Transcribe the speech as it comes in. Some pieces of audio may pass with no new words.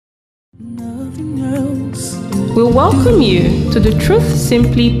We welcome you to the Truth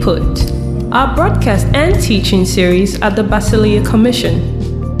Simply Put, our broadcast and teaching series at the Basileia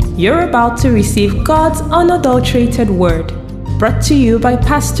Commission. You're about to receive God's unadulterated word, brought to you by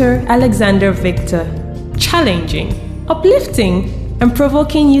Pastor Alexander Victor, challenging, uplifting, and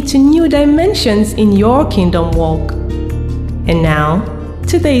provoking you to new dimensions in your kingdom walk. And now,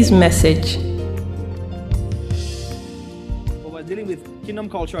 today's message. We're dealing with kingdom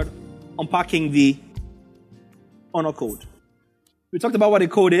culture, unpacking the honor code. We talked about what a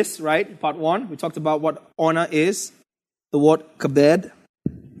code is, right? Part 1. We talked about what honor is. The word kabed.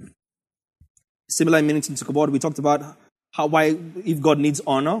 Similar meaning to kabod. We talked about why, if God needs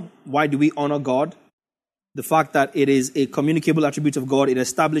honor, why do we honor God? The fact that it is a communicable attribute of God. It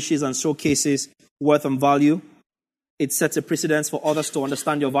establishes and showcases worth and value. It sets a precedence for others to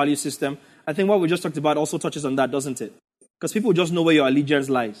understand your value system. I think what we just talked about also touches on that, doesn't it? Because people just know where your allegiance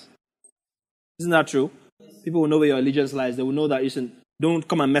lies. Isn't that true? People will know where your allegiance lies. They will know that you should, don't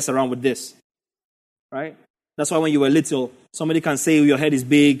come and mess around with this. Right? That's why when you were little, somebody can say your head is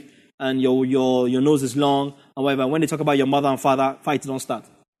big and your nose is long and whatever. When they talk about your mother and father, fight don't start.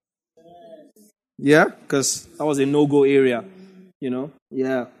 Yeah? Because that was a no-go area. You know?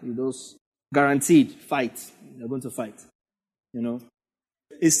 Yeah. Those guaranteed fight. They're going to fight. You know?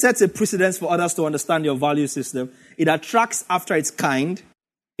 It sets a precedence for others to understand your value system. It attracts after its kind.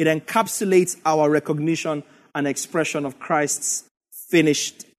 It encapsulates our recognition and expression of Christ's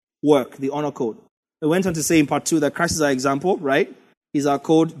finished work, the honor code. We went on to say in part 2 that Christ is our example, right? He's our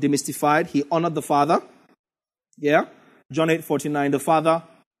code demystified. He honored the Father. Yeah? John 8:49, the Father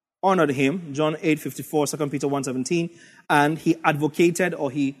honored him. John 8:54, 2 Peter 1:17. And he advocated or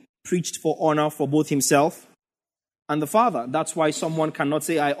he preached for honor for both himself and the Father. That's why someone cannot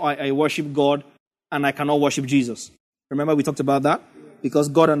say, I worship God and I cannot worship Jesus. Remember we talked about that? Because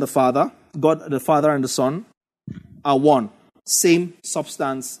God and the Father and the Son are one. Same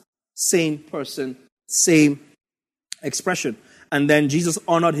substance, same person, same expression. And then Jesus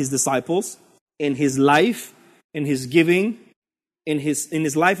honored his disciples in his life, in his giving, in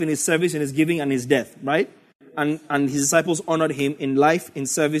his life, in his service, in his giving, and his death, right? And his disciples honored him in life, in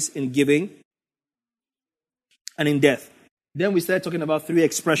service, in giving, and in death. Then we started talking about 3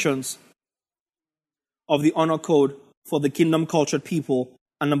 expressions of the honor code for the kingdom cultured people.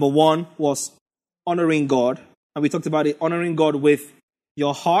 And number 1 was honoring God. And we talked about it, honoring God with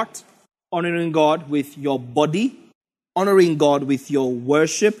your heart, honoring God with your body, honoring God with your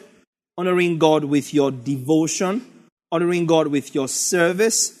worship, honoring God with your devotion, honoring God with your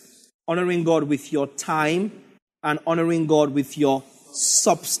service, honoring God with your time, and honoring God with your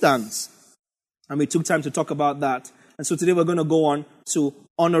substance. And we took time to talk about that. And so today we're going to go on to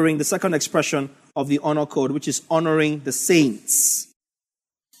honoring the second expression of the honor code, which is honoring the saints.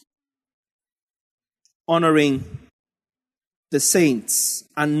 Honoring the saints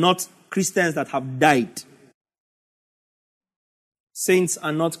and not Christians that have died. Saints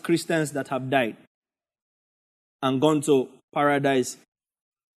are not Christians that have died and gone to paradise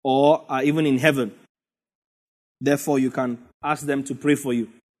or are even in heaven. Therefore, you can ask them to pray for you.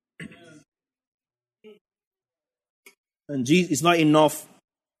 And it's not enough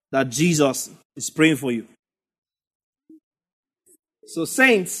that Jesus is praying for you. So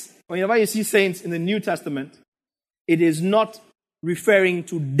saints, whenever you see saints in the New Testament, it is not referring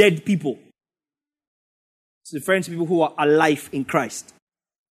to dead people. It's referring to people who are alive in Christ.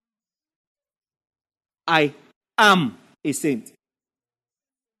 I am a saint.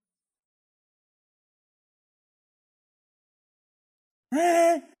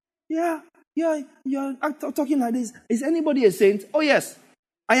 You're talking like this. Is anybody a saint? Oh yes,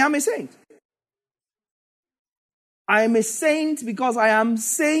 I am a saint. I am a saint because I am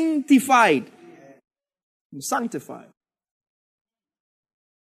sanctified. I'm sanctified.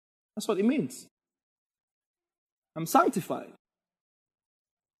 That's what it means. I'm sanctified.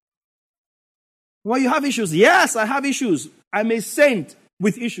 Well, you have issues. Yes, I have issues. I'm a saint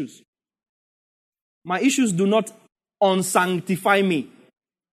with issues. My issues do not unsanctify me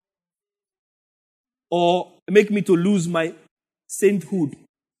or make me to lose my sainthood.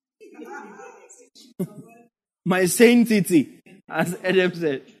 My sanctity, as Adam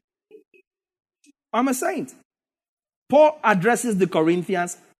said. I'm a saint. Paul addresses the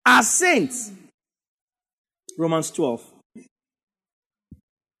Corinthians as saints. Romans 12.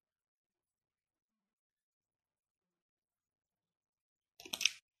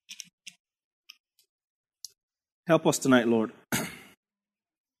 Help us tonight, Lord.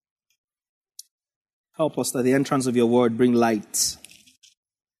 Help us that the entrance of your word bring light,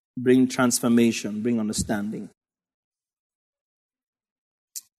 bring transformation, bring understanding.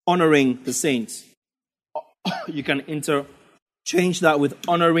 honoring the saints. You can interchange that with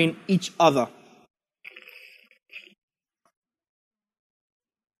honoring each other.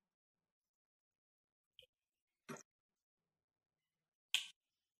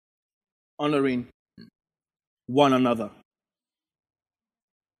 Honoring one another.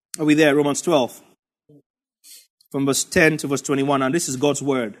 Are we there? Romans 12. From verse 10 to verse 21. And this is God's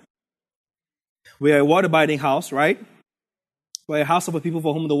word. We are a word-abiding house, right? We're a house of a people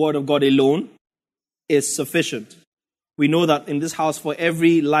for whom the word of God alone is sufficient. We know that in this house, for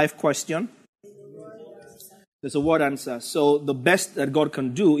every life question, there's a word answer. So the best that God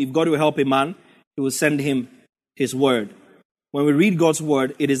can do, if God will help a man, He will send him His word. When we read God's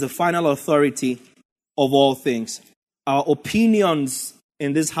word, it is the final authority of all things. Our opinions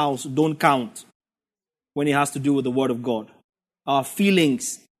in this house don't count when it has to do with the word of God. Our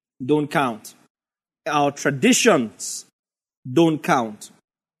feelings don't count. Our traditions don't count.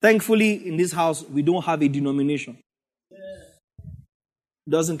 Thankfully, in this house, we don't have a denomination. It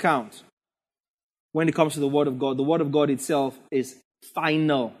doesn't count. When it comes to the word of God, the word of God itself is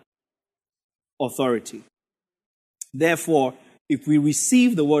final authority. Therefore, if we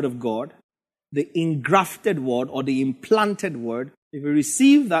receive the word of God, the engrafted word or the implanted word, if we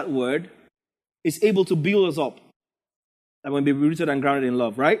receive that word, it's able to build us up. And we'll be rooted and grounded in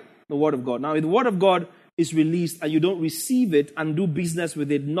love, right? The word of God. Now, if the word of God is released and you don't receive it and do business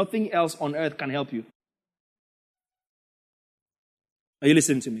with it, nothing else on earth can help you. Are you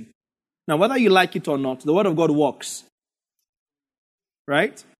listening to me? Now, whether you like it or not, the word of God works.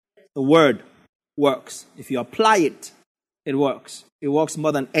 Right? The word works. If you apply it, it works. It works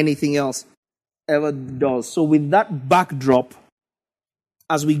more than anything else ever does. So with that backdrop,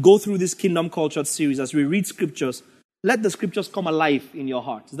 as we go through this Kingdom Cultured series, as we read scriptures, let the scriptures come alive in your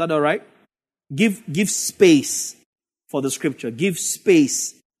heart. Is that all right? Give space for the scripture. Give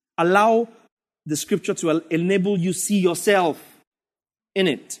space. Allow the scripture to enable you see yourself in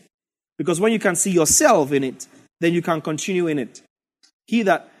it. Because when you can see yourself in it, then you can continue in it. He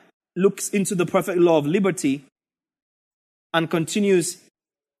that looks into the perfect law of liberty and continues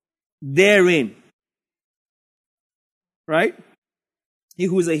therein. Right? He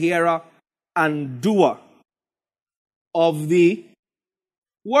who is a hearer and doer of the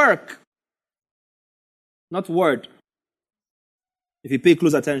work. Not word. If you pay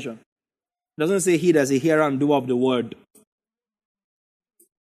close attention. It doesn't say he that is a hearer and doer of the word.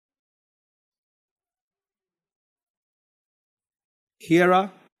 Hearer,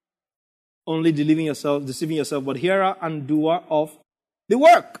 only deceiving yourself, but hearer and doer of the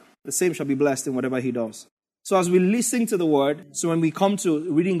work. The same shall be blessed in whatever he does. So as we listen to the word, so when we come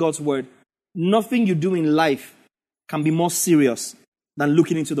to reading God's word, nothing you do in life can be more serious than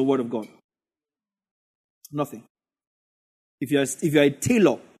looking into the word of God. Nothing. If you're a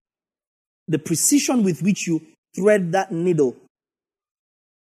tailor, the precision with which you thread that needle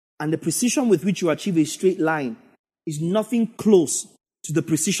and the precision with which you achieve a straight line is nothing close to the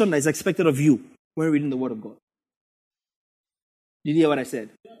precision that is expected of you when reading the word of God. Did you hear what I said?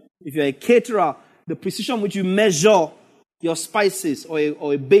 If you're a caterer, the precision which you measure your spices, or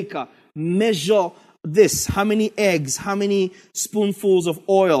a baker, measure this, how many eggs, how many spoonfuls of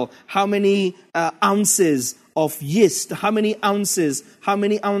oil, how many ounces of yeast, how many ounces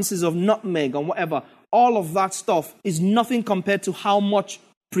of nutmeg and whatever. All of that stuff is nothing compared to how much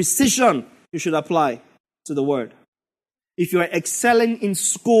precision you should apply to the word. If you are excelling in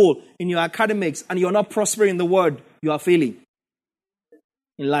school, in your academics, and you're not prospering in the word, you are failing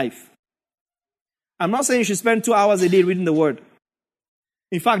in life. I'm not saying you should spend 2 hours a day reading the word.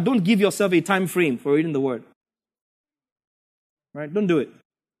 In fact, don't give yourself a time frame for reading the word. Right? Don't do it.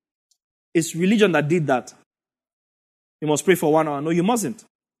 It's religion that did that. You must pray for 1 hour. No, you mustn't.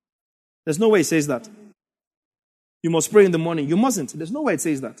 There's no way it says that. You must pray in the morning. You mustn't. There's no way it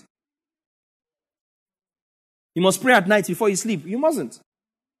says that. You must pray at night before you sleep. You mustn't.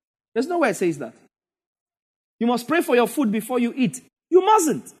 There's no way it says that. You must pray for your food before you eat. You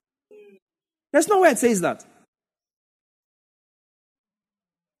mustn't. There's no way it says that.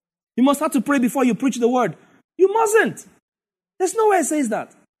 You must have to pray before you preach the word. You mustn't. There's no way it says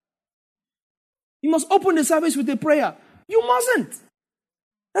that. You must open the service with a prayer. You mustn't.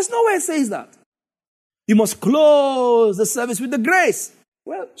 There's no way it says that. You must close the service with the grace.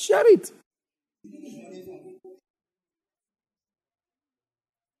 Well, share it.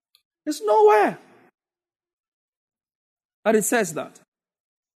 There's nowhere that it says that.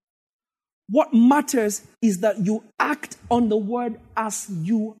 What matters is that you act on the word as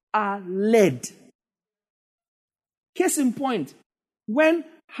you are led. Case in point, when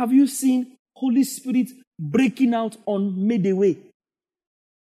have you seen Holy Spirit breaking out on Made a Way?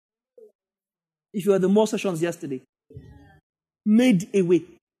 If you were the more sessions yesterday, made a way.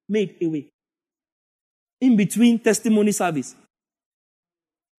 In between testimony service.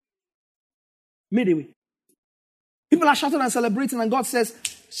 Made a way. People are shouting and celebrating, and God says,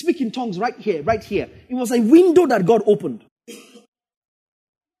 speak in tongues right here. It was a window that God opened. You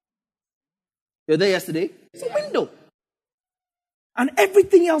were there yesterday? It's a window. And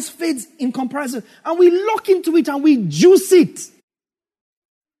everything else fades in comparison. And we lock into it and we juice it.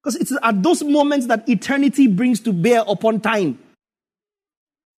 Because it's at those moments that eternity brings to bear upon time.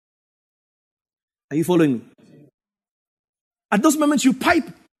 Are you following me? At those moments you pipe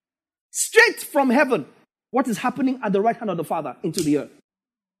straight from heaven what is happening at the right hand of the Father into the earth.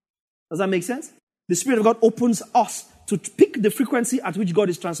 Does that make sense? The Spirit of God opens us to pick the frequency at which God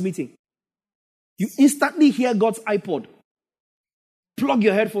is transmitting. You instantly hear God's iPod. Plug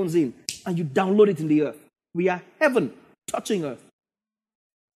your headphones in and you download it in the earth. We are heaven touching earth.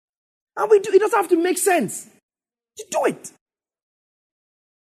 And we do. It doesn't have to make sense. You do it.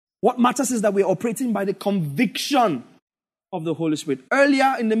 What matters is that we're operating by the conviction of the Holy Spirit.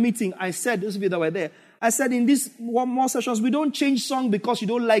 Earlier in the meeting, I said, those of you that were there, I said in these one more sessions, we don't change song because you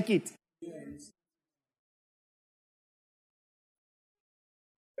don't like it. Yes.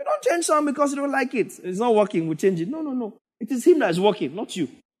 We don't change song because you don't like it. It's not working, we change it. No. It is Him that is working, not you.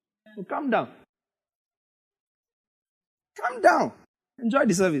 So calm down. Calm down. Enjoy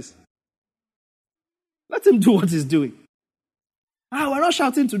the service. Let Him do what He's doing. We're not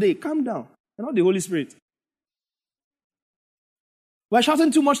shouting today. Calm down. You're not the Holy Spirit. We're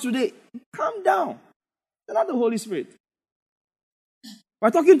shouting too much today. Calm down. You're not the Holy Spirit. We're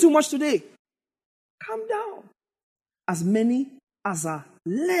talking too much today. Calm down. As many as are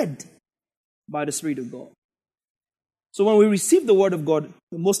led by the Spirit of God. So when we receive the Word of God,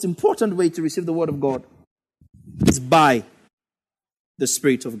 the most important way to receive the Word of God is by the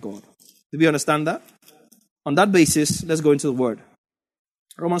Spirit of God. Do we understand that? On that basis, let's go into the Word.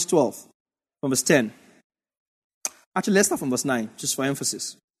 Romans 12, from verse 10. Actually, let's start from verse 9, just for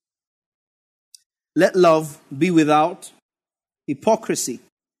emphasis. Let love be without hypocrisy.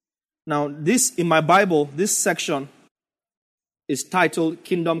 Now, this, in my Bible, this section is titled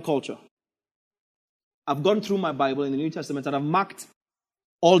Kingdom Culture. I've gone through my Bible in the New Testament and I've marked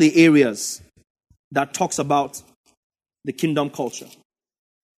all the areas that talks about the kingdom culture.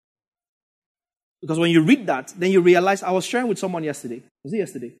 Because when you read that, then you realize, I was sharing with someone yesterday. Was it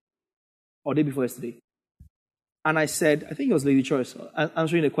yesterday? Or day before yesterday? And I said, I think it was Lady Choice,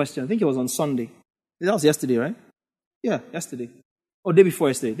 answering the question. I think it was on Sunday. That was yesterday, right? Yeah, yesterday. Or day before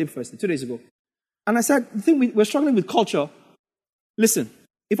yesterday. 2 days ago. And I said, the thing we're struggling with culture. Listen,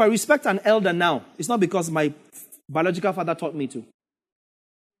 if I respect an elder now, it's not because my biological father taught me to.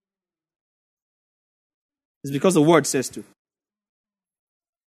 It's because the Word says to.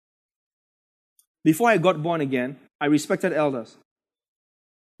 Before I got born again, I respected elders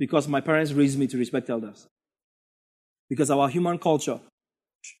because my parents raised me to respect elders. Because our human culture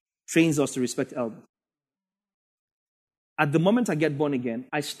trains us to respect elders. At the moment I get born again,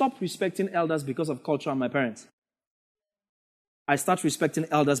 I stop respecting elders because of culture and my parents. I start respecting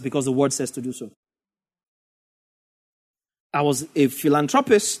elders because the Word says to do so. I was a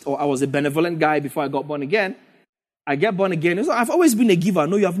philanthropist or I was a benevolent guy before I got born again. I get born again. I've always been a giver.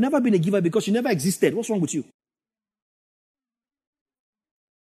 No, you have never been a giver because you never existed. What's wrong with you?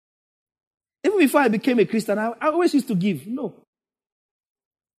 Even before I became a Christian, I always used to give. No.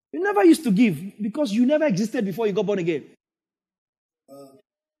 You never used to give because you never existed before you got born again.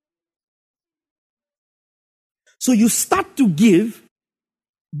 So you start to give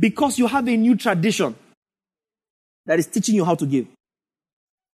because you have a new tradition that is teaching you how to give.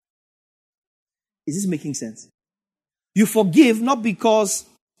 Is this making sense? You forgive not because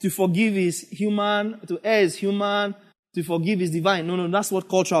to forgive is human, to err is human, to forgive is divine. No, that's what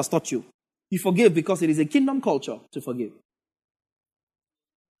culture has taught you. You forgive because it is a kingdom culture to forgive.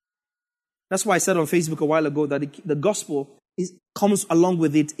 That's why I said on Facebook a while ago that the gospel comes along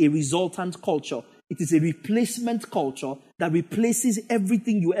with it a resultant culture. It is a replacement culture that replaces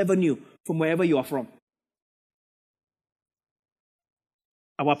everything you ever knew from wherever you are from.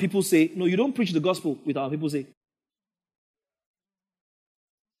 Our people say, no, you don't preach the gospel with our people say.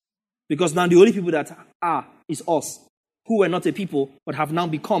 Because now the only people that are is us, who were not a people, but have now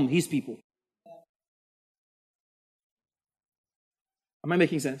become His people. Am I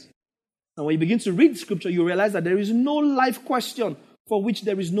making sense? And when you begin to read Scripture, you realize that there is no life question for which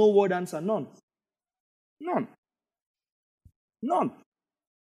there is no word answer. None.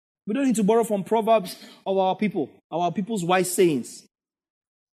 We don't need to borrow from Proverbs of our people, our people's wise sayings.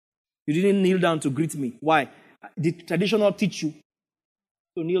 You didn't kneel down to greet me. Why? Did tradition not teach you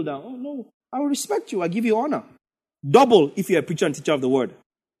to kneel down? Oh, no. I will respect you. I give you honor. Double if you're a preacher and teacher of the word.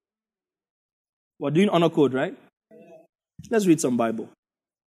 We're doing honor code, right? Let's read some Bible.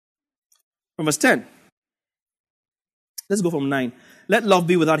 From verse 10. Let's go from 9. Let love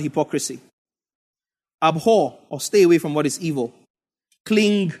be without hypocrisy. Abhor or stay away from what is evil.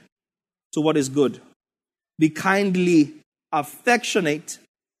 Cling to what is good. Be kindly affectionate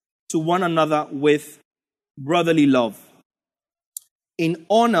to one another with brotherly love. In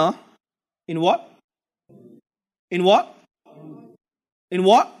honor, in what? In what? In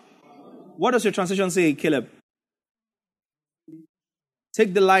what? What does your translation say, Caleb?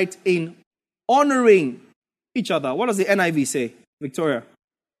 Take delight in honoring each other. What does the NIV say? Victoria.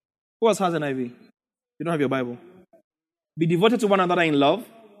 Who else has NIV? You don't have your Bible. Be devoted to one another in love.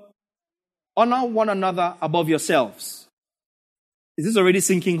 Honor one another above yourselves. Is this already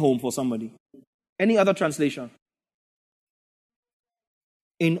sinking home for somebody? Any other translation?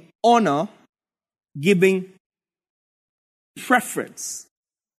 In honor, giving preference.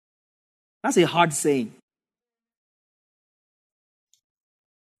 That's a hard saying.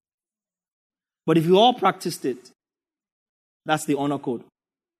 But if you all practiced it, that's the honor code.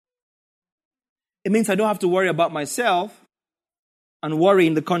 It means I don't have to worry about myself and worry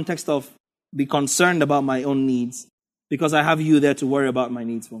in the context of be concerned about my own needs because I have you there to worry about my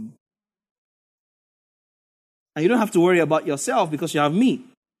needs for me. And you don't have to worry about yourself because you have me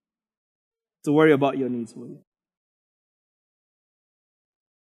to worry about your needs for you.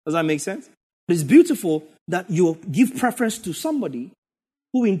 Does that make sense? It's beautiful that you give preference to somebody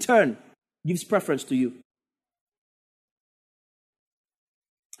who in turn gives preference to you.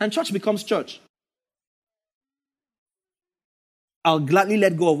 And church becomes church. I'll gladly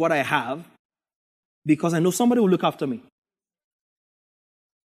let go of what I have because I know somebody will look after me.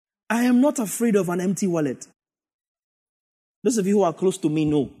 I am not afraid of an empty wallet. Those of you who are close to me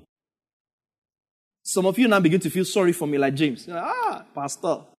know. Some of you now begin to feel sorry for me like James.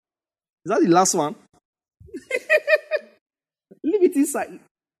 Pastor, is that the last one? Leave it inside.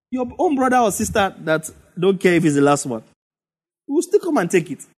 Your own brother or sister that don't care if it's the last one will still come and take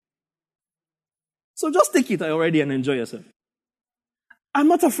it. So just take it already and enjoy yourself. I'm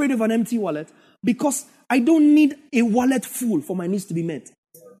not afraid of an empty wallet because I don't need a wallet full for my needs to be met.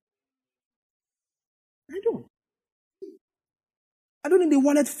 I don't need a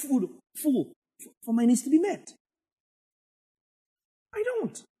wallet full for my needs to be met. I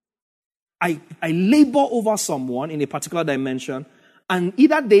don't. I labor over someone in a particular dimension, and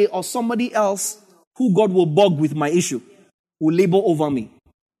either they or somebody else who God will bug with my issue will labor over me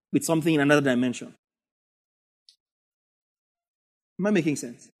with something in another dimension. Am I making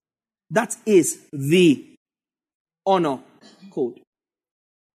sense? That is the honor code.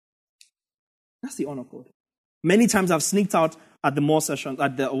 That's the honor code. Many times I've sneaked out at the mall session,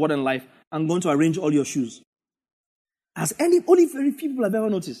 at the Word and Life, and gone to arrange all your shoes. Only very few people have ever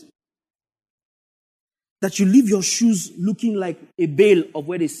noticed that you leave your shoes looking like a bale of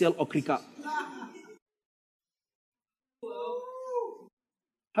where they sell okrika.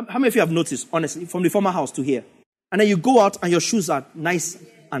 How many of you have noticed, honestly, from the former house to here? And then you go out and your shoes are nice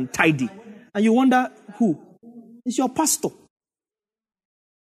and tidy. And you wonder, who? It's your pastor.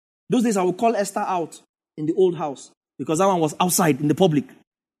 Those days I would call Esther out in the old house because that one was outside in the public.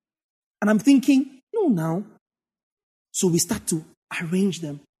 And I'm thinking, no, now. So we start to arrange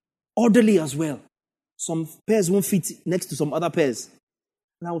them orderly as well. Some pairs won't fit next to some other pairs.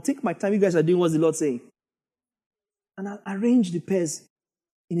 And I will take my time. You guys are doing what the Lord's saying. And I'll arrange the pairs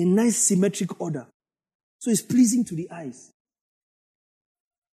in a nice symmetric order. So it's pleasing to the eyes.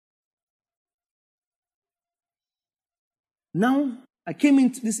 Now, I came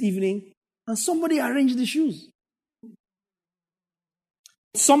in this evening and somebody arranged the shoes.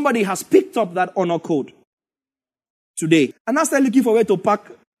 Somebody has picked up that honor code today. And I started looking for where to pack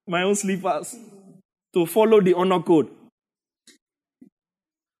my own slippers to follow the honor code.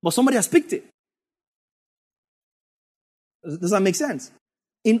 But somebody has picked it. Does that make sense?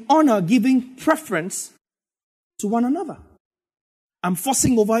 In honor, giving preference to one another. I'm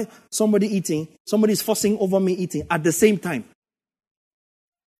fussing over somebody eating. Somebody's fussing over me eating at the same time.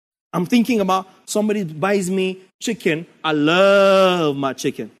 I'm thinking about somebody buys me chicken. I love my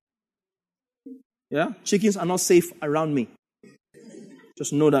chicken. Yeah? Chickens are not safe around me.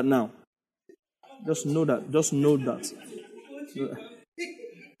 Just know that now. Just know that. Just know that.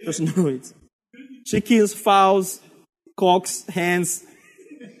 Just know it. Chickens, fowls, cocks, hens.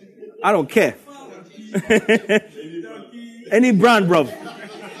 I don't care. Any brand, bro.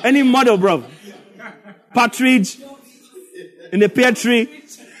 Any model, bro. Partridge in the pear tree.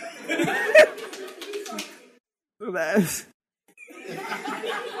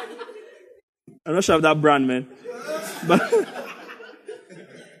 I'm not sure of that brand, man.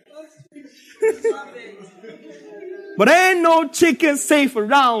 But ain't no chicken safe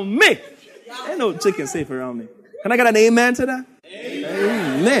around me. Ain't no chicken safe around me. Can I get an amen to that?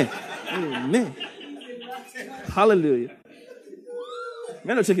 Amen. Amen. Hallelujah. Ain't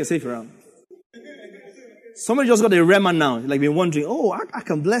no chicken safe around me. Somebody just got a rema now. Like been wondering, oh, I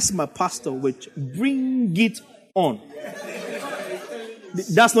can bless my pastor with bring it on.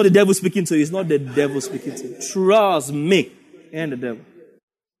 That's not the devil speaking to you. It's not the devil speaking to you. Trust me. And the devil.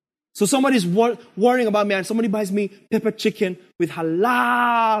 So somebody's worrying about me and somebody buys me pepper chicken with her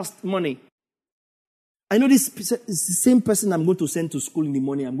last money. I know this is the same person I'm going to send to school in the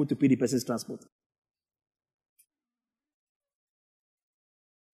morning. I'm going to pay the person's transport.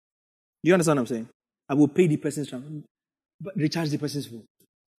 You understand what I'm saying? I will pay the person's transport, but recharge the person's phone.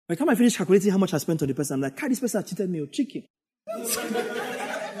 By the time I finish calculating how much I spent on the person, I'm like, this person has cheated me with chicken.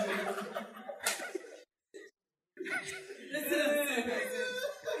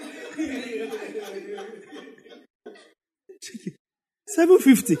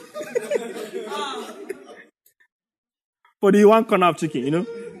 $7.50 for the one corner of chicken, you know.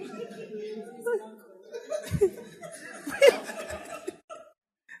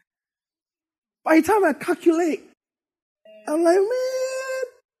 By the time I calculate, I'm like, man.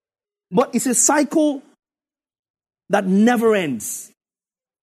 But it's a cycle that never ends.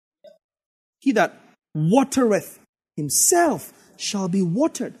 He that watereth himself shall be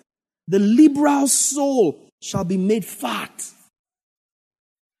watered. The liberal soul shall be made fat.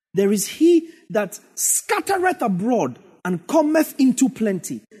 There is he that scattereth abroad and cometh into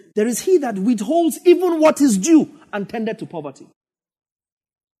plenty. There is he that withholds even what is due and tendeth to poverty.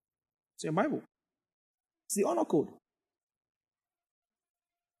 It's in your Bible. It's the honor code.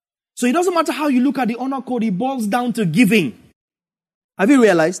 So it doesn't matter how you look at the honor code, it boils down to giving. Have you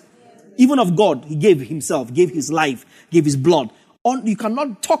realized? Even of God, he gave himself, gave his life, gave his blood. You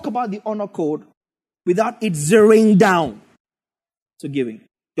cannot talk about the honor code without it zeroing down to giving.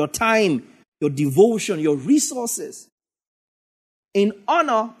 Your time, your devotion, your resources. In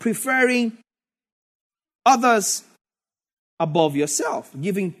honor, preferring others above yourself.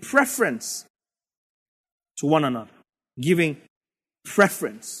 Giving preference to one another. Giving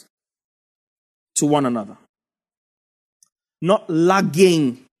preference to one another. Not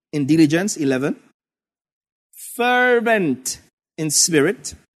lagging in diligence, 11. Fervent in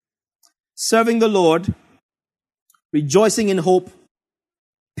spirit. Serving the Lord. Rejoicing in hope.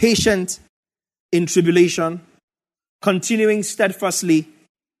 Patient in tribulation. Continuing steadfastly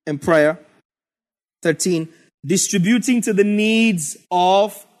in prayer. 13. Distributing to the needs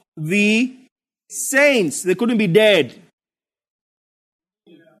of the saints. They couldn't be dead.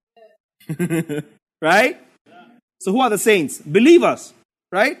 Right? So who are the saints? Believers.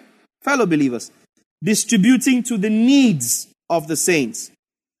 Right? Fellow believers. Distributing to the needs of the saints.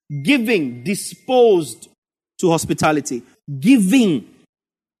 Giving, disposed to hospitality. Giving,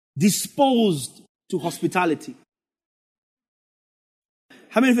 disposed to hospitality.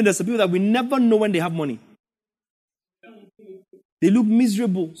 How many of you there's some people that we never know when they have money? They look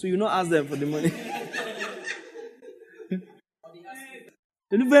miserable, so you not ask them for the money.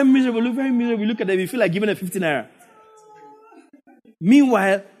 They look very miserable, You look at them, you feel like giving them 50 naira.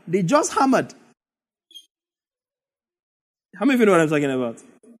 Meanwhile, they just hammered. How many of you know what I'm talking about?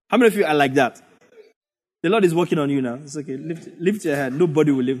 How many of you are like that? The Lord is working on you now. It's okay. Lift your hand.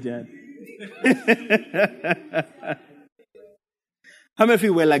 Nobody will lift your hand. How many of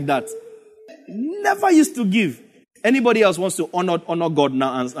you were like that? Never used to give. Anybody else wants to honor God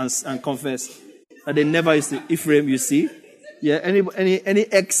now and confess that they never used to? Ephraim, you see? Yeah. Any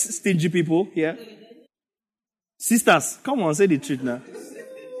ex-stingy people here? Sisters, come on, say the truth now.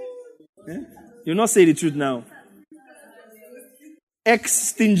 Yeah? You'll not say the truth now.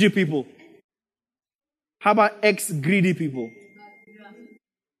 Ex-stingy people. How about ex-greedy people?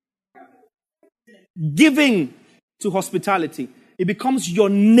 Giving to hospitality. It becomes your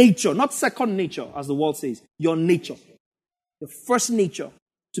nature, not second nature, as the world says. Your nature. Your first nature.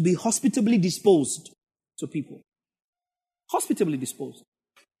 To be hospitably disposed to people. Hospitably disposed.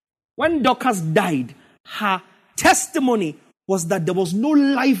 When Dorcas died, her testimony was that there was no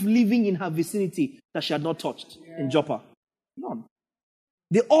life living in her vicinity that she had not touched in Joppa. None.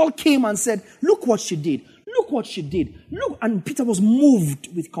 They all came and said, look what she did. Look what she did. Look. And Peter was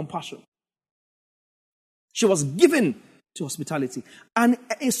moved with compassion. She was given to hospitality. And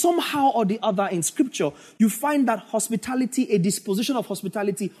somehow or the other in scripture, you find that hospitality, a disposition of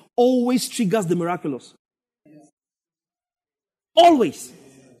hospitality, always triggers the miraculous. Always.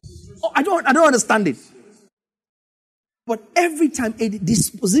 Oh, I don't understand it. But every time, a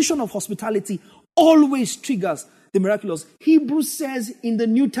disposition of hospitality always triggers the miraculous. Hebrews says in the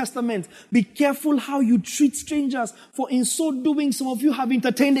New Testament, be careful how you treat strangers, for in so doing, some of you have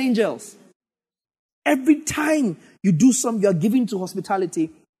entertained angels. Every time you do something, you are giving to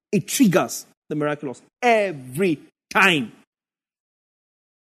hospitality, it triggers the miraculous. Every time.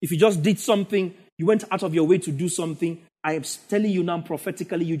 If you just did something, you went out of your way to do something, I am telling you now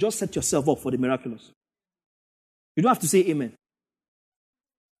prophetically, you just set yourself up for the miraculous. You don't have to say amen.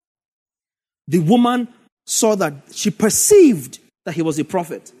 The woman saw that, she perceived that he was a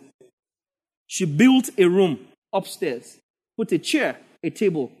prophet. She built a room upstairs, put a chair, a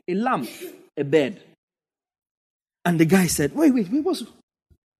table, a lamp, a bed. And the guy said, wait, what's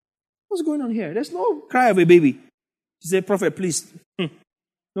going on here? There's no cry of a baby. She said, prophet, please,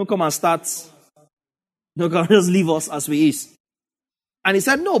 don't come and start. Don't come, just leave us as we is. And he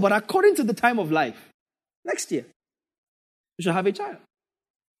said, no, but according to the time of life, next year, you shall have a child.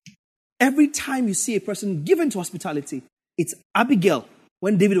 Every time you see a person given to hospitality, it's Abigail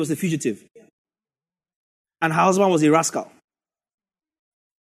when David was a fugitive. And her husband was a rascal.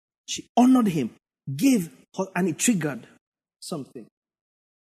 She honored him, gave, and it triggered something.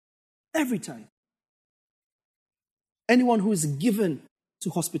 Every time. Anyone who is given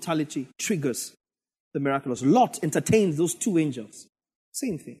to hospitality triggers the miraculous. Lot entertained those two angels.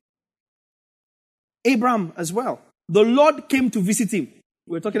 Same thing. Abraham as well. The Lord came to visit him.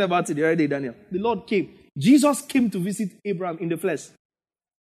 We were talking about it the other day, Daniel. The Lord came. Jesus came to visit Abraham in the flesh.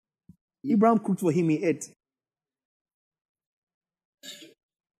 Abraham cooked for him, he ate.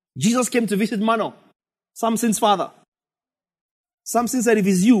 Jesus came to visit Manoah, Samson's father. Samson said, if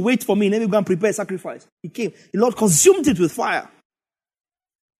it's you, wait for me, let me go and prepare a sacrifice. He came. The Lord consumed it with fire.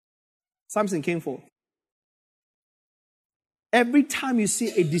 Samson came forth. Every time you see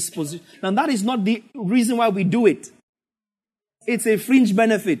a disposition, now that is not the reason why we do it. It's a fringe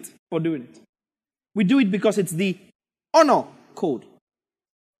benefit for doing it. We do it because it's the honor code.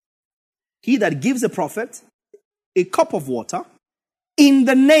 He that gives a prophet a cup of water in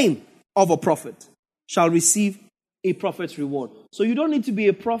the name of a prophet shall receive a prophet's reward. So you don't need to be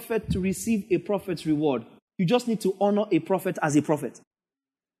a prophet to receive a prophet's reward. You just need to honor a prophet as a prophet.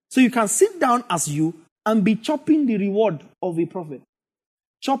 So you can sit down as you and be chopping the reward of a prophet.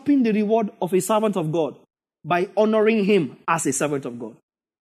 Chopping the reward of a servant of God by honoring him as a servant of God.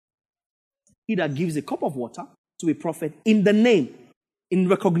 He that gives a cup of water to a prophet in the name, in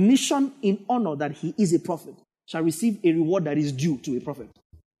recognition, in honor that he is a prophet, shall receive a reward that is due to a prophet.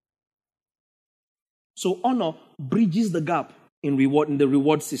 So honor bridges the gap in the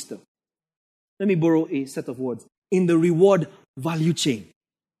reward system. Let me borrow a set of words. In the reward value chain.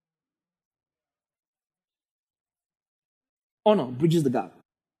 Honor bridges the gap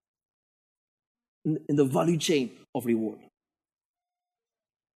in the value chain of reward.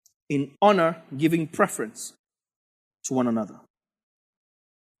 In honor, giving preference to one another.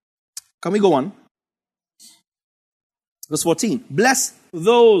 Can we go on? Verse 14. Bless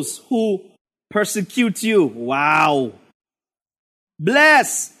those who persecute you. Wow.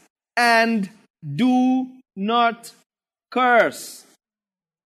 Bless and do not curse.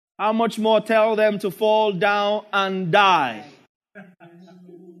 How much more tell them to fall down and die?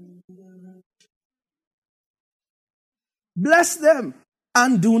 Bless them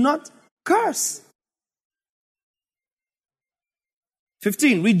and do not curse.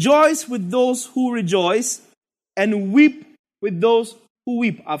 15. Rejoice with those who rejoice and weep with those who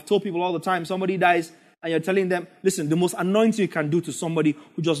weep. I've told people all the time, somebody dies and you're telling them, listen, the most annoying thing you can do to somebody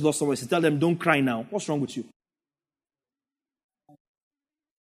who just lost someone is to tell them, don't cry now. What's wrong with you?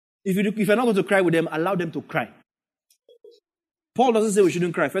 If you're not going to cry with them, allow them to cry. Paul doesn't say we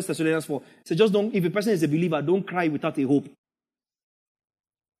shouldn't cry. 1 Thessalonians 4 says just don't, if a person is a believer, don't cry without a hope.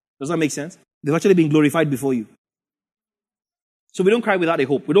 Does that make sense? They've actually been glorified before you. So we don't cry without a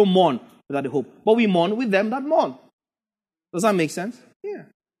hope. We don't mourn without a hope. But we mourn with them that mourn. Does that make sense? Yeah.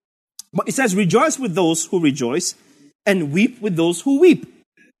 But it says, rejoice with those who rejoice and weep with those who weep.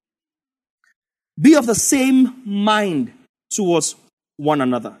 Be of the same mind towards one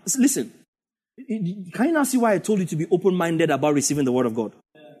another. Listen, can you now see why I told you to be open-minded about receiving the word of God?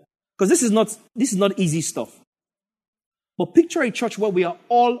 Because this is not easy stuff. But picture a church where we are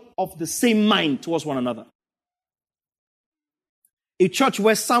all of the same mind towards one another. A church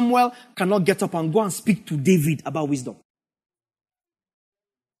where Samuel cannot get up and go and speak to David about wisdom.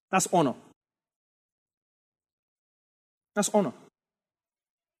 That's honor. That's honor.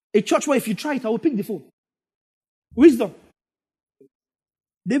 A church where if you try it, I will pick the phone. Wisdom.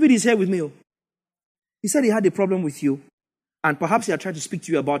 David is here with me. He said he had a problem with you, and perhaps he had tried to speak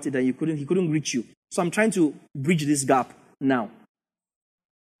to you about it, and he couldn't reach you. So I'm trying to bridge this gap now.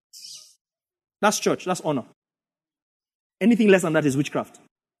 That's church. That's honor. Anything less than that is witchcraft.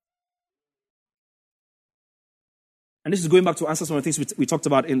 And this is going back to answer some of the things we talked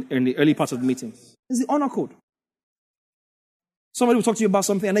about in the early part of the meeting. It's the honor code. Somebody will talk to you about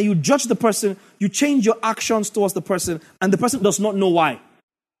something, and then you judge the person, you change your actions towards the person, and the person does not know why.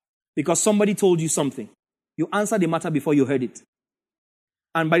 Because somebody told you something. You answer the matter before you heard it.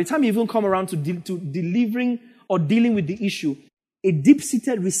 And by the time you even come around to delivering or dealing with the issue, a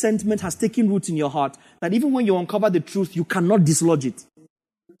deep-seated resentment has taken root in your heart that even when you uncover the truth, you cannot dislodge it.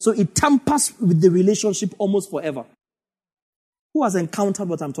 So it tampers with the relationship almost forever. Who has encountered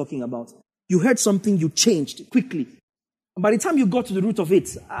what I'm talking about? You heard something, you changed quickly. And by the time you got to the root of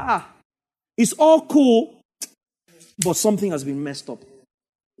it, it's all cool, but something has been messed up.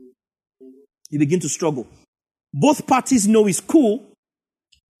 You begin to struggle. Both parties know it's cool,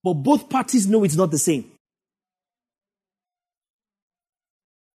 but both parties know it's not the same.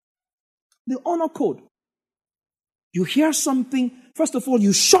 The honor code. You hear something, first of all,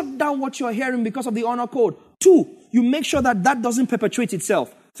 you shut down what you're hearing because of the honor code. 2, you make sure that doesn't perpetuate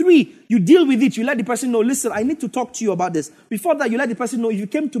itself. 3, you deal with it. You let the person know, listen, I need to talk to you about this. Before that, you let the person know, if you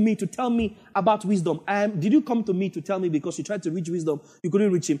came to me to tell me about wisdom, did you come to me to tell me because you tried to reach wisdom, you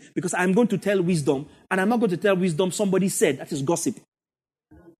couldn't reach him? Because I'm going to tell wisdom, and I'm not going to tell wisdom somebody said. That is gossip.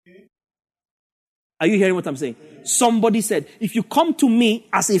 Are you hearing what I'm saying? Somebody said, if you come to me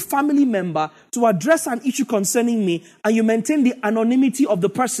as a family member to address an issue concerning me, and you maintain the anonymity of the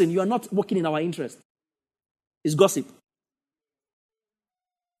person, you are not working in our interest. It's gossip.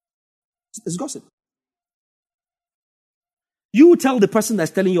 It's gossip. You tell the person that's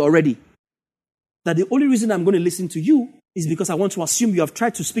telling you already that the only reason I'm going to listen to you is because I want to assume you have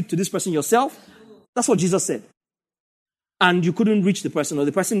tried to speak to this person yourself. That's what Jesus said. And you couldn't reach the person, or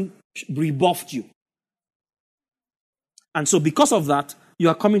the person rebuffed you. And so because of that, you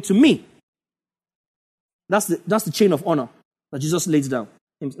are coming to me. That's the chain of honor that Jesus lays down.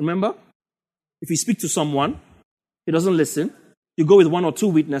 Remember? If you speak to someone, he doesn't listen, you go with 1 or 2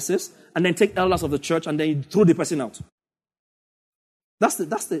 witnesses, and then take elders of the church, and then you throw the person out. That's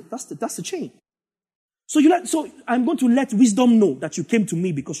the chain. So I'm going to let wisdom know that you came to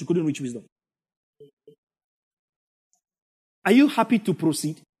me because you couldn't reach wisdom. Are you happy to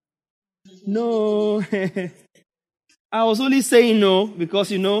proceed? No. I was only saying no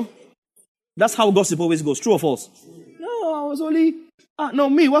because, that's how gossip always goes. True or false? No, I was only...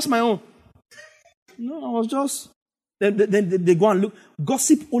 me, what's my own? No, I was just... Then they go and look.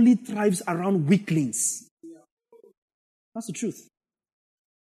 Gossip only thrives around weaklings. That's the truth.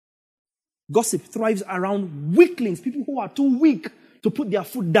 Gossip thrives around weaklings, people who are too weak to put their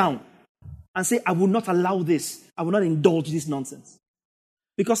foot down and say, I will not allow this. I will not indulge this nonsense.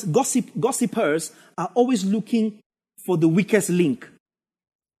 Because gossipers are always looking for the weakest link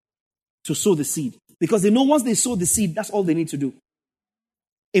to sow the seed. Because they know once they sow the seed, that's all they need to do.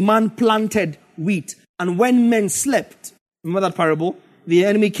 A man planted wheat, and when men slept, remember that parable? The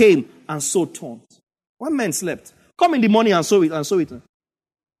enemy came and sowed thorns. When men slept, come in the morning and sow it.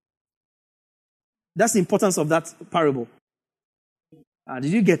 That's the importance of that parable.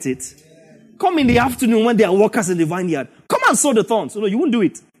 Did you get it? Come in the afternoon when there are workers in the vineyard. Come and sow the thorns. No, you won't do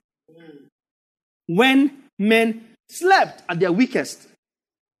it. When men slept at their weakest,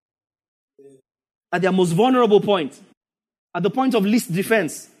 at their most vulnerable point, at the point of least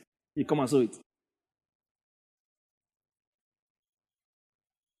defense, you come and sow it.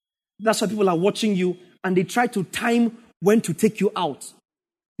 That's why people are watching you and they try to time when to take you out.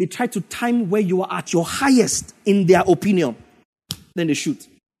 They try to time where you are at your highest in their opinion. Then they shoot.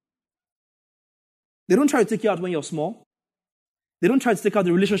 They don't try to take you out when you're small. They don't try to take out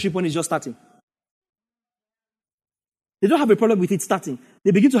the relationship when it's just starting. They don't have a problem with it starting.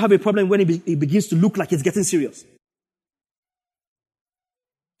 They begin to have a problem when it begins to look like it's getting serious.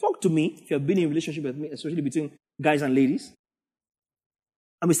 Talk to me if you have been in a relationship with me, especially between guys and ladies.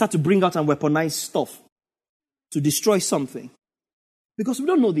 And we start to bring out and weaponize stuff to destroy something. Because we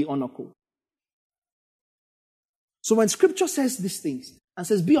don't know the honor code. So when scripture says these things and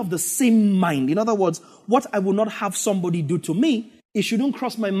says, be of the same mind. In other words, what I will not have somebody do to me, it shouldn't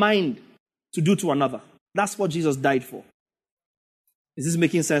cross my mind to do to another. That's what Jesus died for. Is this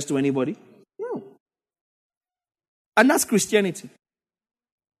making sense to anybody? No. And that's Christianity.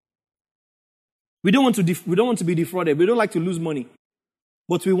 We don't want to be defrauded. We don't like to lose money.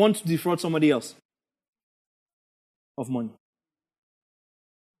 But we want to defraud somebody else of money.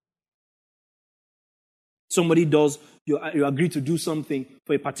 Somebody does, you agree to do something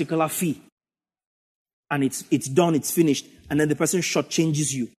for a particular fee. And it's done, it's finished. And then the person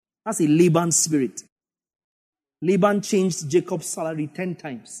shortchanges you. That's a Laban spirit. Laban changed Jacob's salary 10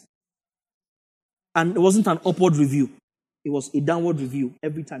 times. And it wasn't an upward review. It was a downward review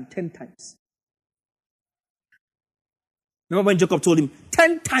every time, 10 times. Remember when Jacob told him,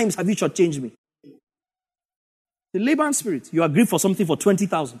 10 times have you shortchanged me? The Laban spirit. You agree for something for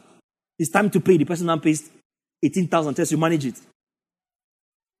 20,000. It's time to pay. The person now pays 18,000. Tells you manage it.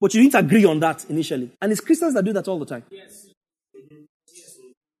 But you didn't agree on that initially. And it's Christians that do that all the time. Yes.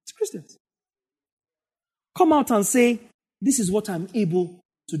 It's Christians. Come out and say, this is what I'm able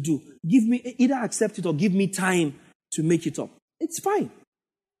to do. Give me, either accept it or give me time to make it up. It's fine.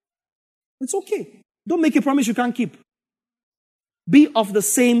 It's okay. Don't make a promise you can't keep. Be of the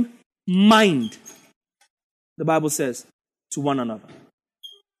same mind, the Bible says, to one another.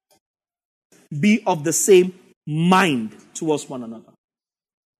 Be of the same mind towards one another.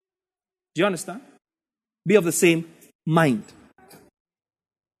 Do you understand? Be of the same mind.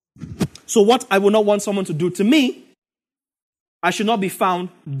 So what I will not want someone to do to me, I should not be found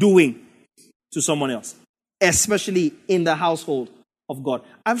doing to someone else, especially in the household of God.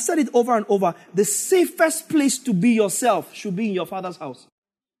 I've said it over and over. The safest place to be yourself should be in your Father's house.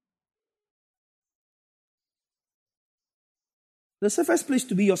 The safest place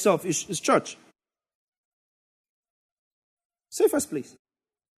to be yourself is church. Safest place.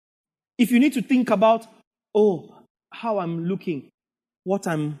 If you need to think about, how I'm looking, what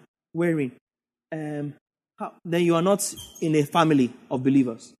I'm wearing, then you are not in a family of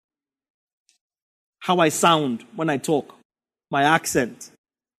believers. How I sound when I talk, my accent,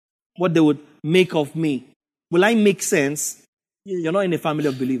 what they would make of me. Will I make sense? You're not in a family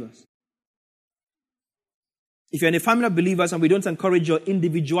of believers. If you're in a family of believers and we don't encourage your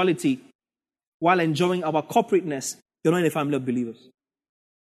individuality while enjoying our corporateness, you're not in a family of believers.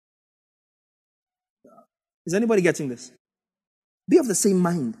 Is anybody getting this? Be of the same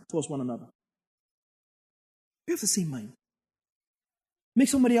mind towards one another. Be of the same mind. Make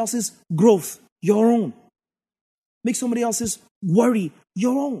somebody else's growth your own. Make somebody else's worry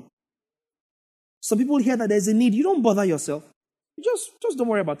your own. Some people hear that there's a need. You don't bother yourself. You just don't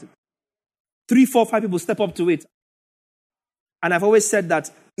worry about it. 3, 4, 5 people step up to it. And I've always said that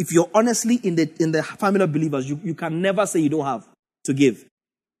if you're honestly in the family of believers, you can never say you don't have to give.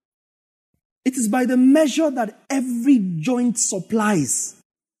 It is by the measure that every joint supplies.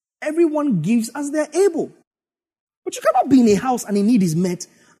 Everyone gives as they're able. But you cannot be in a house and a need is met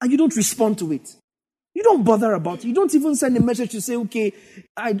and you don't respond to it. You don't bother about it. You don't even send a message to say, okay,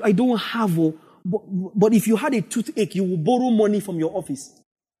 I don't have, but if you had a toothache, you will borrow money from your office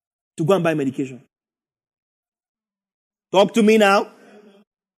to go and buy medication. Talk to me now.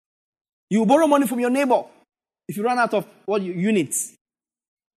 You will borrow money from your neighbor if you run out of units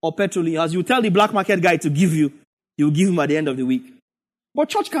or petrol. As you tell the black market guy to give you, he will give him at the end of the week. But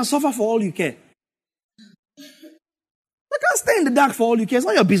church can suffer for all you care. You can't stay in the dark for all you care. It's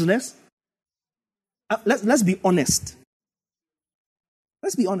not your business. Let's be honest.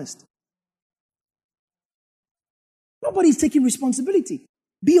 Let's be honest. Nobody is taking responsibility.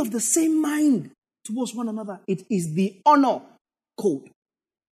 Be of the same mind towards one another. It is the honor code.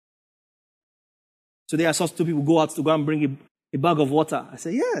 Today I saw 2 people go out to go and bring a bag of water. I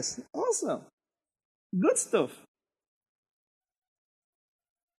said, yes, awesome. Good stuff.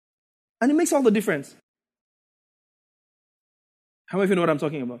 And it makes all the difference. How many of you know what I'm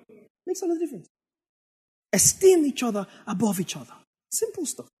talking about? It makes all the difference. Esteem each other above each other. Simple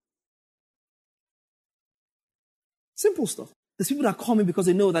stuff. Simple stuff. There's people that call me because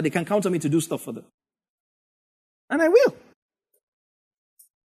they know that they can count on me to do stuff for them. And I will.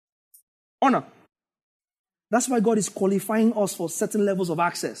 Honor. That's why God is qualifying us for certain levels of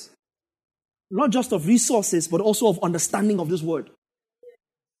access. Not just of resources, but also of understanding of this word.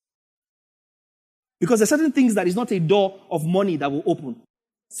 Because there are certain things that is not a door of money that will open.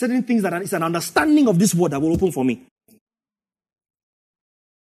 Certain things that is an understanding of this word that will open for me.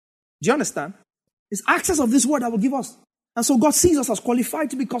 Do you understand? It's access of this word that will give us. And so God sees us as qualified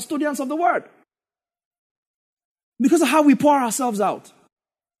to be custodians of the word. Because of how we pour ourselves out.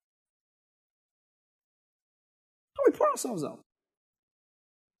 How we pour ourselves out.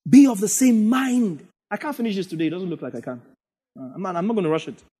 Be of the same mind. I can't finish this today. It doesn't look like I can. I'm not going to rush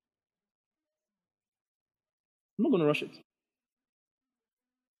it. I'm not going to rush it.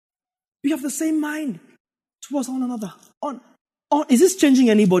 Be of the same mind towards one another. Is this changing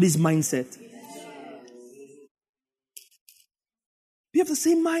anybody's mindset? Be of the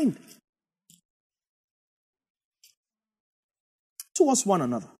same mind towards one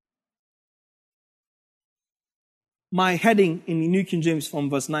another. My heading in the New King James from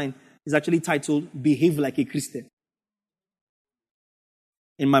verse 9 is actually titled, Behave Like a Christian.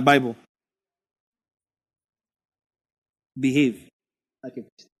 in my Bible. Behave like a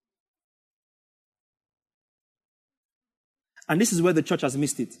priest. And this is where the church has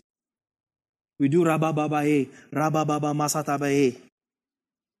missed it. We do Rabababae, Rabababa Masatabae.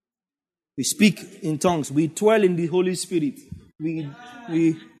 We speak in tongues. We twirl in the Holy Spirit. We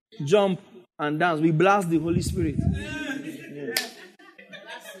jump and dance. We blast the Holy Spirit. Yeah.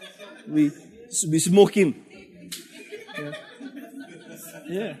 We smoke him.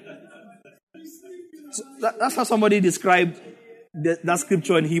 Yeah. So that's how somebody described that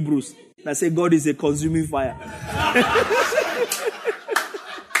scripture in Hebrews that say God is a consuming fire.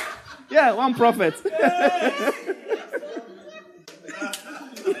 Yeah, one prophet.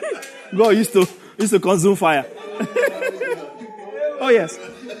 God used to consume fire. Oh yes.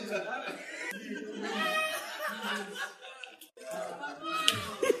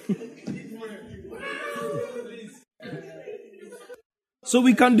 So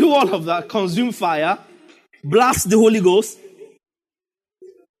we can do all of that, consume fire, blast the Holy Ghost,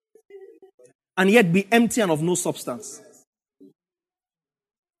 and yet be empty and of no substance.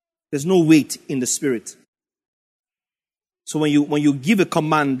 There's no weight in the spirit. So when you give a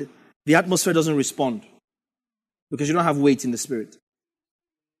command, the atmosphere doesn't respond because you don't have weight in the spirit.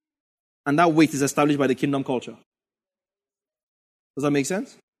 And that weight is established by the kingdom culture. Does that make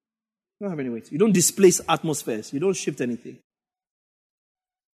sense? You don't have any weight. You don't displace atmospheres. You don't shift anything.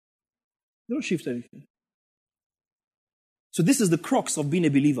 You don't shift anything. So this is the crux of being a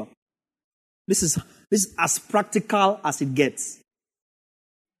believer. This is as practical as it gets.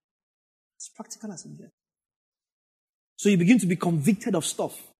 As practical as it gets. So you begin to be convicted of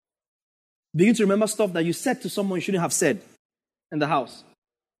stuff. You begin to remember stuff that you said to someone you shouldn't have said in the house.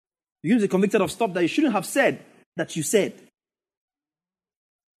 You begin to be convicted of stuff that you shouldn't have said that you said.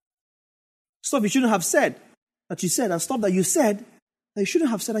 Stuff you shouldn't have said that you said, and stuff that you said that you shouldn't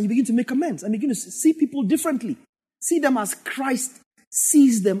have said, and you begin to make amends and begin to see people differently. See them as Christ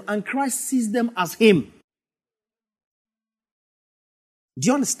sees them, and Christ sees them as Him. Do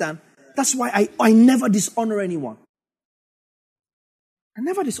you understand? That's why I never dishonor anyone. I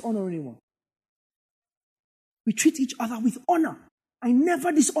never dishonor anyone. We treat each other with honor. I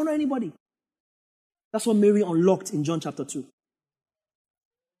never dishonor anybody. That's what Mary unlocked in John chapter 2.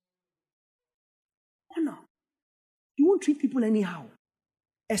 Honor. You won't treat people anyhow,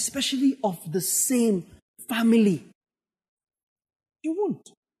 especially of the same family. You won't.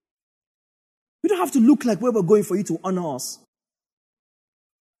 We don't have to look like where we're going for you to honor us.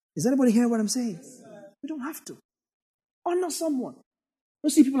 Is anybody hearing what I'm saying? We don't have to. Honor someone. Don't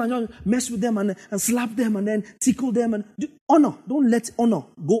see people and just mess with them and slap them and then tickle them. And honor. Don't let honor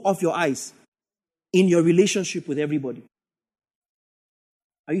go off your eyes in your relationship with everybody.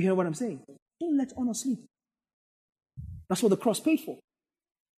 Are you hearing what I'm saying? Don't let honor sleep. That's what the cross paid for.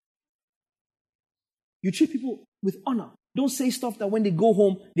 You treat people with honor. Don't say stuff that when they go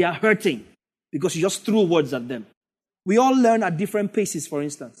home, they are hurting because you just threw words at them. We all learn at different paces, for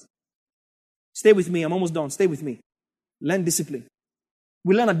instance. Stay with me. I'm almost done. Stay with me. Learn discipline.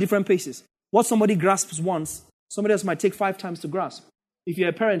 We learn at different paces. What somebody grasps once, somebody else might take 5 times to grasp. If you're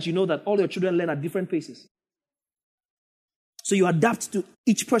a parent, you know that all your children learn at different paces. So you adapt to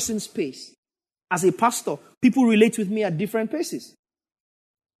each person's pace. As a pastor, people relate with me at different paces.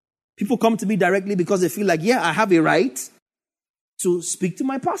 People come to me directly because they feel like, yeah, I have a right to speak to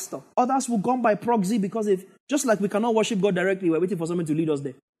my pastor. Others will come by proxy because just like we cannot worship God directly, we're waiting for someone to lead us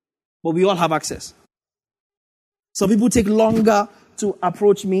there. But we all have access. Some people take longer to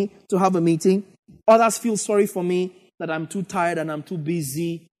approach me to have a meeting. Others feel sorry for me that I'm too tired and I'm too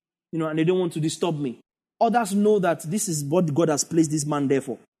busy, and they don't want to disturb me. Others know that this is what God has placed this man there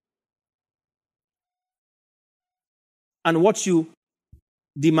for. And what you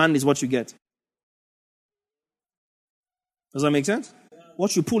demand is what you get. Does that make sense?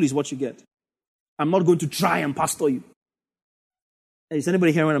 What you pull is what you get. I'm not going to try and pastor you. Is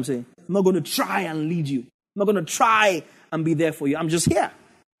anybody hearing what I'm saying? I'm not going to try and lead you. I'm not going to try and be there for you. I'm just here.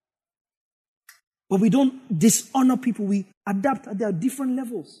 But we don't dishonor people. We adapt at their different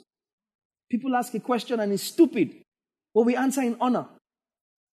levels. People ask a question and it's stupid. But we answer in honor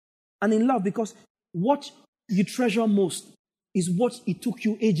and in love, because what you treasure most is what it took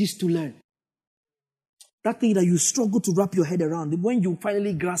you ages to learn. That thing that you struggle to wrap your head around, when you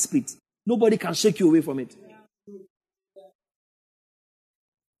finally grasp it, nobody can shake you away from it.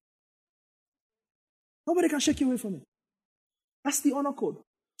 Nobody can shake you away from it. That's the honor code.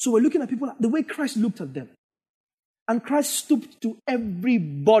 So we're looking at people the way Christ looked at them. And Christ stooped to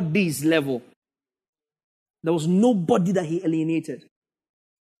everybody's level. There was nobody that he alienated.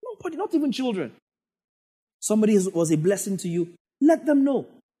 Nobody, not even children. Somebody was a blessing to you. let them know.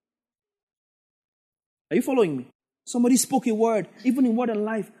 Are you following me? Somebody spoke a word, even in word and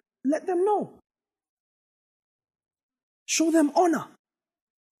life, let them know. Show them honor.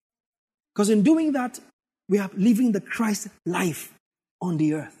 Because in doing that, we are living the Christ life on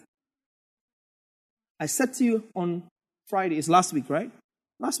the earth. I said to you on Friday, it's last week, right?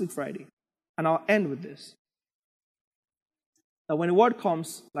 Last week, Friday. And I'll end with this. That when a word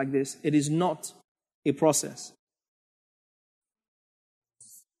comes like this, it is not a process.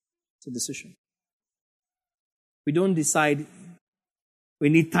 It's a decision. We don't decide we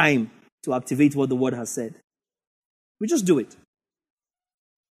need time to activate what the word has said. We just do it.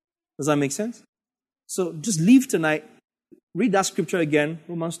 Does that make sense? So just leave tonight. Read that scripture again,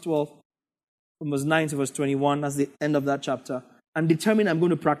 Romans 12, from verse 9 to verse 21. That's the end of that chapter. And determine I'm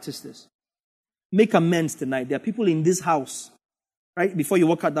going to practice this. Make amends tonight. There are people in this house, right? Before you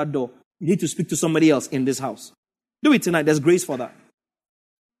walk out that door, you need to speak to somebody else in this house. Do it tonight. There's grace for that.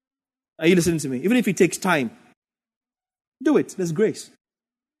 Are you listening to me? Even if it takes time, do it. There's grace.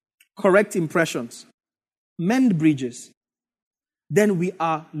 Correct impressions. Mend bridges. Then we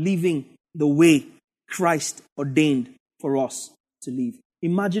are living the way Christ ordained for us to live.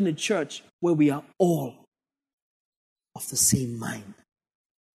 Imagine a church where we are all of the same mind.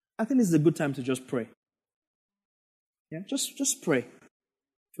 I think this is a good time to just pray. Yeah, just pray.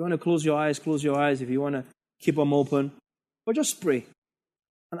 If you want to close your eyes, close your eyes. If you want to keep them open, but just pray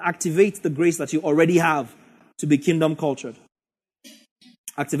and activate the grace that you already have to be kingdom cultured.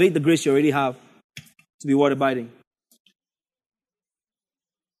 Activate the grace you already have to be word abiding.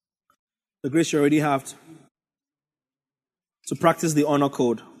 The grace you already have to practice the honor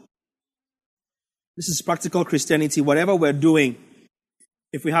code. This is practical Christianity. Whatever we're doing,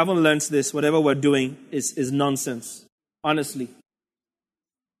 if we haven't learned this, whatever we're doing is nonsense. Honestly.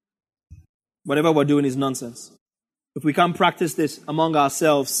 Whatever we're doing is nonsense. If we can't practice this among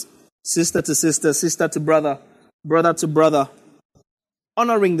ourselves, sister to sister, sister to brother, brother to brother,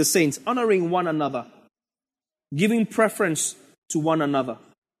 honoring the saints, honoring one another, giving preference to one another,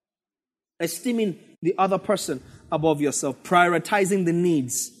 esteeming the other person above yourself, prioritizing the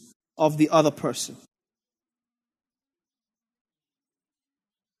needs of the other person.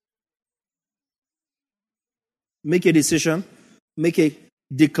 Make a decision, make a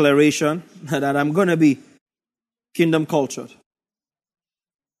declaration that I'm going to be kingdom cultured.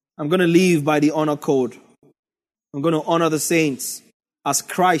 I'm going to live by the honor code. I'm going to honor the saints as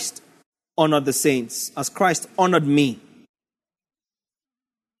Christ honored the saints, as Christ honored me.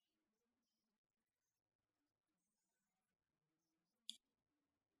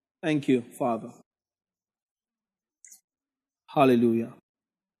 Thank you, Father. Hallelujah.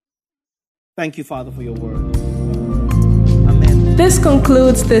 Thank you, Father, for your word. Amen. This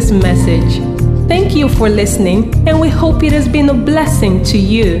concludes this message. Thank you for listening, and we hope it has been a blessing to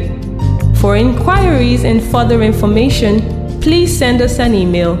you. For inquiries and further information, please send us an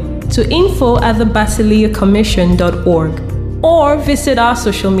email to info@thebasileacommission.org or visit our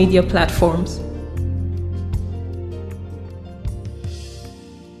social media platforms.